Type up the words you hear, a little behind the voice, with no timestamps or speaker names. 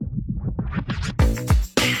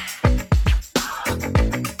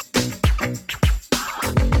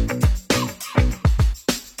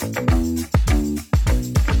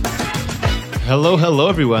Hello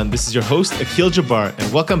everyone. This is your host, Akil Jabbar,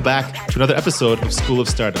 and welcome back to another episode of School of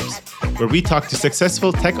Startups, where we talk to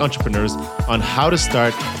successful tech entrepreneurs on how to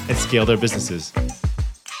start and scale their businesses.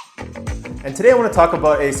 And today I want to talk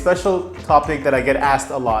about a special topic that I get asked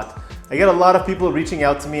a lot. I get a lot of people reaching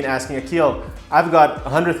out to me and asking, Akil, I've got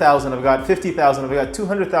 100,000, I've got 50,000, I've got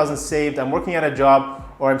 200,000 saved, I'm working at a job,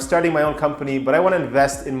 or I'm starting my own company, but I want to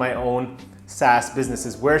invest in my own SaaS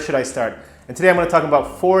businesses. Where should I start? And today I'm going to talk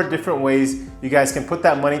about 4 different ways you guys can put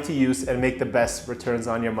that money to use and make the best returns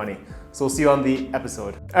on your money. So we'll see you on the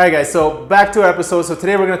episode. All right guys, so back to our episode. So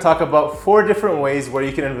today we're going to talk about 4 different ways where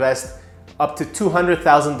you can invest up to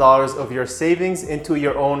 $200,000 of your savings into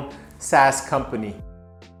your own SaaS company.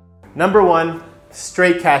 Number 1,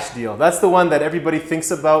 straight cash deal. That's the one that everybody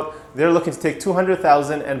thinks about. They're looking to take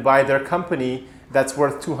 $200,000 and buy their company that's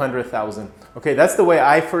worth $200,000. Okay, that's the way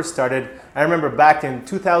I first started. I remember back in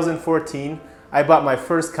 2014, I bought my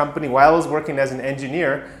first company while I was working as an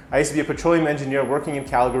engineer. I used to be a petroleum engineer working in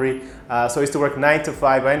Calgary. So I used to work 9 to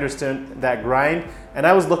 5. I understood that grind. And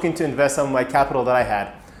I was looking to invest some of my capital that I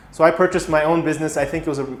had. So I purchased my own business. I think it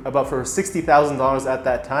was about for $60,000 at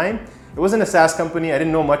that time. It wasn't a SaaS company. I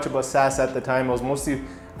didn't know much about SaaS at the time. I was mostly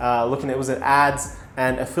looking at, it was an ads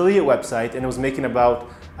and affiliate website, and it was making about,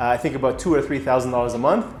 I think about $2,000 or $3,000 a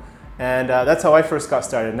month. And that's how I first got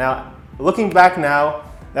started. Now, looking back now,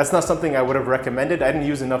 that's not something I would have recommended. I didn't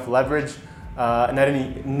use enough leverage and I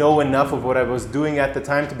didn't know enough of what I was doing at the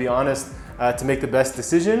time, to be honest, to make the best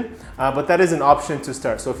decision. But that is an option to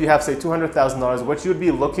start. So if you have, say, $200,000, what you would be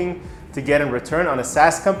looking to get in return on a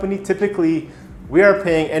SaaS company, typically we are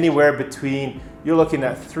paying anywhere between, you're looking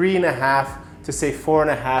at 3.5 to say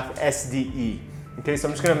 4.5 SDE. Okay, so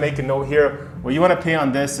I'm just gonna make a note here. What you wanna pay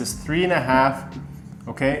on this is 3.5,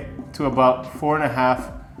 okay, to about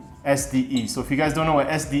 4.5 SDE. So if you guys don't know what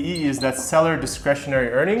SDE is, that's seller discretionary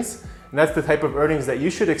earnings. And that's the type of earnings that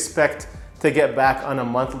you should expect to get back on a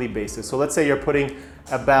monthly basis. So let's say you're putting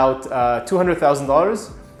about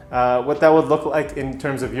 $200,000. What that would look like in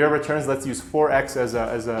terms of your returns, let's use 4x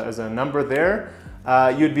as a number there.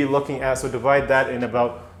 You'd be looking at, so divide that in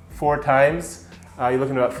about 4 times. You're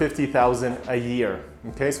looking at about $50,000 a year.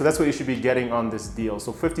 Okay, so that's what you should be getting on this deal.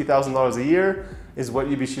 So $50,000 a year is what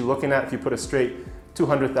you'd be looking at if you put a straight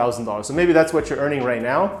 $200,000. So maybe that's what you're earning right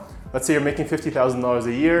now. Let's say you're making $50,000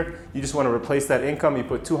 a year. You just want to replace that income. You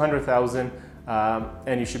put $200,000,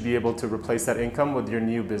 and you should be able to replace that income with your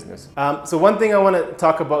new business. So one thing I want to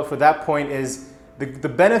talk about for that point is the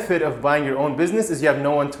benefit of buying your own business is you have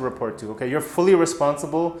no one to report to. Okay, you're fully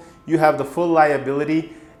responsible. You have the full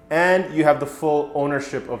liability, and you have the full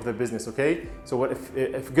ownership of the business. Okay, so what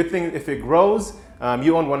if it grows,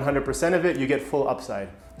 you own 100% of it. You get full upside.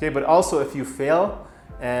 Okay, but also if you fail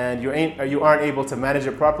and you aren't able to manage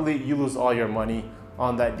it properly, you lose all your money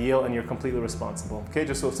on that deal, and you're completely responsible. Okay,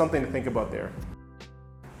 just so something to think about there.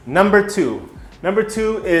 Number two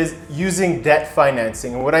is using debt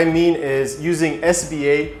financing. And what I mean is using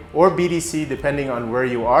SBA or BDC, depending on where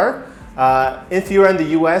you are. If you're in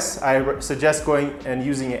the US, I suggest going and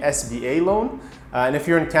using an SBA loan. And if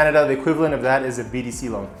you're in Canada, the equivalent of that is a BDC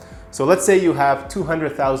loan. So let's say you have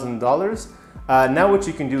 $200,000. Now what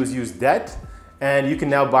you can do is use debt, and you can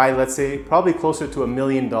now buy, let's say, probably closer to $1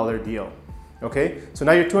 million deal. Okay, so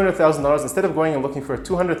now you're $200,000. Instead of going and looking for a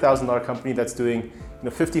 $200,000 company that's doing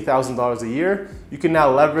 $50,000 a year, you can now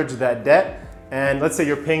leverage that debt. And let's say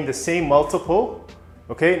you're paying the same multiple.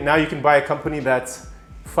 Okay, now you can buy a company that's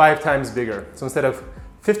 5 times bigger. So instead of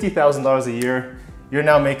 $50,000 a year, you're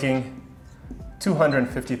now making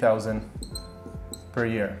 $250,000 per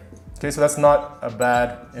year. Okay, so that's not a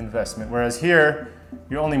bad investment. Whereas here,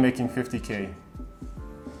 you're only making $50K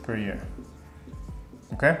per year.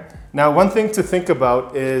 Okay. Now, one thing to think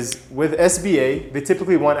about is with SBA, they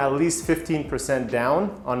typically want at least 15%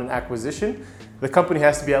 down on an acquisition. The company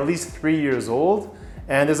has to be at least 3 years old.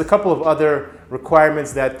 And there's a couple of other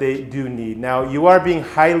requirements that they do need. Now, you are being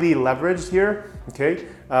highly leveraged here, okay?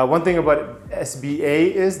 One thing about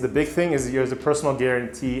SBA is, the big thing is there's a personal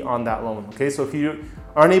guarantee on that loan, okay? So if you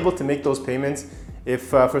aren't able to make those payments, if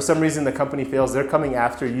for some reason the company fails, they're coming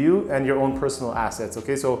after you and your own personal assets,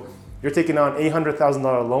 okay? So you're taking on $800,000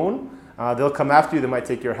 loan, they'll come after you. They might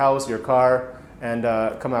take your house, your car, and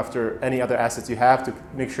come after any other assets you have to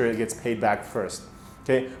make sure it gets paid back first.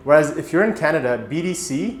 Okay. Whereas if you're in Canada,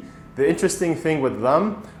 BDC, the interesting thing with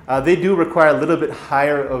them, they do require a little bit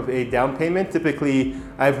higher of a down payment. Typically,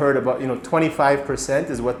 I've heard about 25%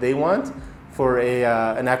 is what they want for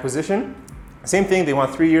an acquisition. Same thing, they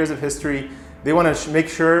want 3 years of history. They want to make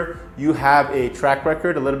sure you have a track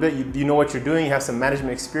record a little bit. You know what you're doing. You have some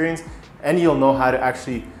management experience, and you'll know how to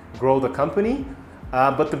actually grow the company.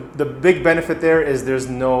 But the big benefit there is there's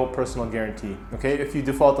no personal guarantee. Okay, if you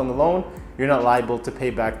default on the loan, you're not liable to pay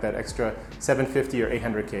back that extra 750 or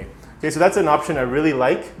 800K. Okay, so that's an option I really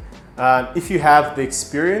like. If you have the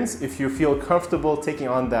experience, if you feel comfortable taking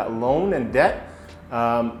on that loan and debt,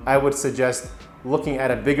 I would suggest looking at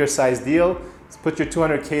a bigger size deal. Put your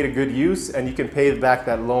 200K to good use, and you can pay back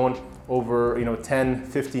that loan over 10,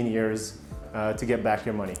 15 years to get back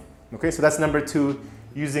your money. Okay, so that's number 2,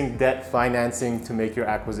 using debt financing to make your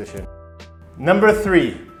acquisition. Number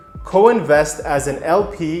 3, co-invest as an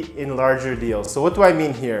LP in larger deals. So what do I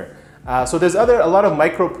mean here? So there's a lot of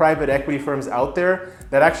micro private equity firms out there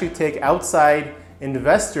that actually take outside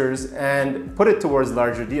investors and put it towards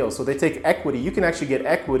larger deals. So they take equity. You can actually get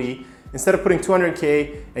equity instead of putting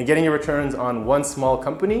 200K and getting your returns on one small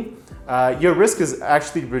company. Your risk is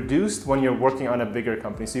actually reduced when you're working on a bigger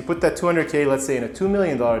company. So you put that 200K, let's say, in a $2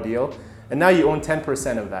 million deal, and now you own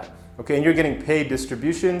 10% of that. Okay, and you're getting paid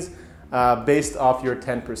distributions based off your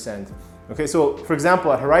 10%. Okay, so for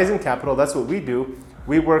example, at Horizon Capital, that's what we do.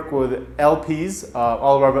 We work with LPs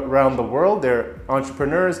all around the world. They're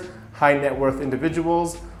entrepreneurs, high net worth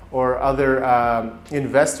individuals, or other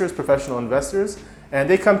investors, professional investors. And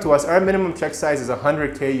they come to us. Our minimum check size is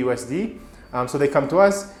 100K USD. So they come to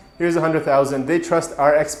us, here's 100,000. They trust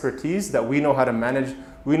our expertise that we know how to manage,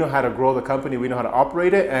 we know how to grow the company, we know how to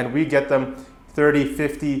operate it, and we get them 30,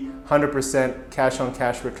 50, 100% cash on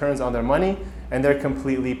cash returns on their money, and they're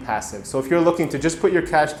completely passive. So if you're looking to just put your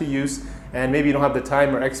cash to use and maybe you don't have the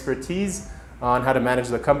time or expertise on how to manage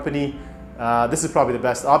the company, this is probably the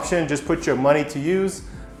best option. Just put your money to use,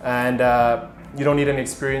 and you don't need any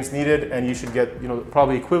experience needed, and you should get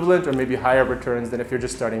probably equivalent or maybe higher returns than if you're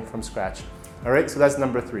just starting from scratch. All right, so that's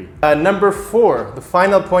number 3. Number 4, the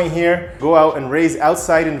final point here, go out and raise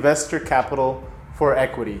outside investor capital for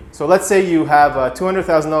equity. So let's say you have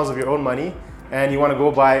 $200,000 of your own money and you want to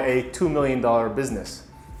go buy a $2 million business.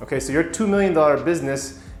 Okay, so your $2 million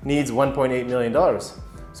business needs $1.8 million.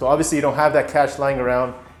 So obviously you don't have that cash lying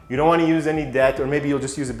around. You don't want to use any debt, or maybe you'll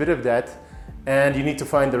just use a bit of debt, and you need to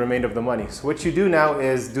find the remainder of the money. So what you do now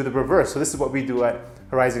is do the reverse. So this is what we do at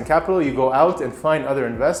Horizon Capital. You go out and find other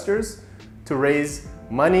investors to raise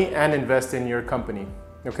money and invest in your company.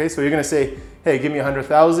 Okay, so you're going to say, hey, give me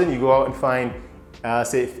 100,000. You go out and find,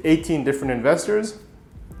 say, 18 different investors.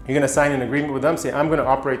 You're going to sign an agreement with them, say, I'm going to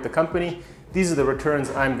operate the company. These are the returns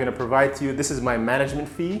I'm going to provide to you. This is my management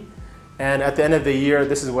fee. And at the end of the year,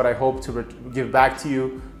 this is what I hope to give back to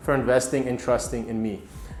you for investing and trusting in me.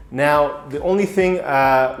 Now, the only thing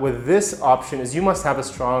with this option is you must have a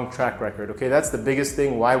strong track record. Okay, that's the biggest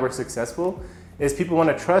thing why we're successful, is people want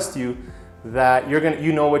to trust you that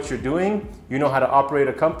you know what you're doing, you know how to operate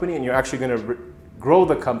a company, and you're actually going to grow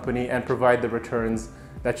the company and provide the returns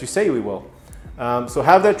that you say we will. So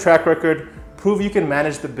have that track record, prove you can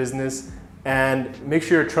manage the business, and make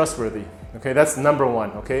sure you're trustworthy. Okay, that's number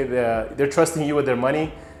 1. Okay, they're trusting you with their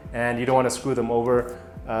money, and you don't want to screw them over.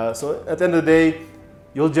 So at the end of the day,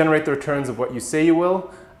 you'll generate the returns of what you say you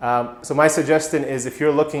will. So my suggestion is, if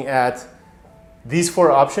you're looking at these 4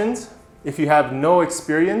 options, if you have no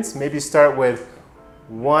experience, maybe start with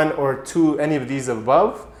 1 or 2, any of these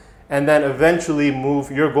above, and then eventually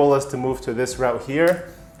move. Your goal is to move to this route here,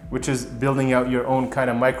 which is building out your own kind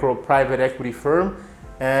of micro private equity firm,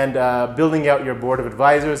 and building out your board of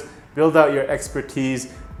advisors, build out your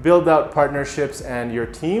expertise, build out partnerships and your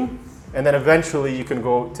team, and then eventually you can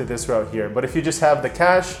go to this route here. But if you just have the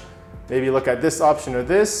cash, maybe look at this option or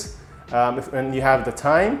this, and you have the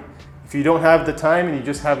time. If you don't have the time and you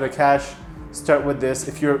just have the cash, start with this.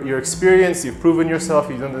 If you're experienced, you've proven yourself,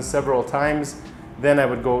 you've done this several times, then I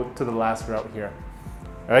would go to the last route here.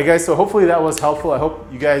 All right, guys, so hopefully that was helpful. I hope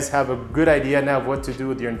you guys have a good idea now of what to do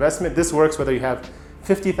with your investment. This works whether you have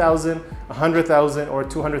 50,000, 100,000, or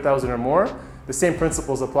 200,000 or more. The same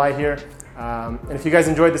principles apply here. And if you guys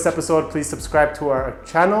enjoyed this episode, please subscribe to our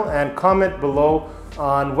channel and comment below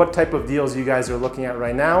on what type of deals you guys are looking at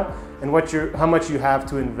right now and how much you have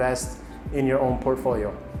to invest in your own portfolio.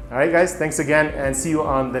 All right, guys, thanks again, and see you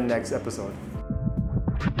on the next episode.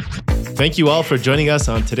 Thank you all for joining us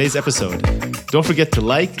on today's episode. Don't forget to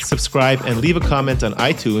like, subscribe, and leave a comment on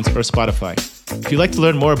iTunes or Spotify. If you'd like to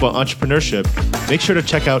learn more about entrepreneurship, make sure to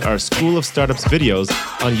check out our School of Startups videos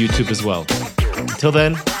on YouTube as well. Until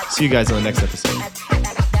then, see you guys on the next episode.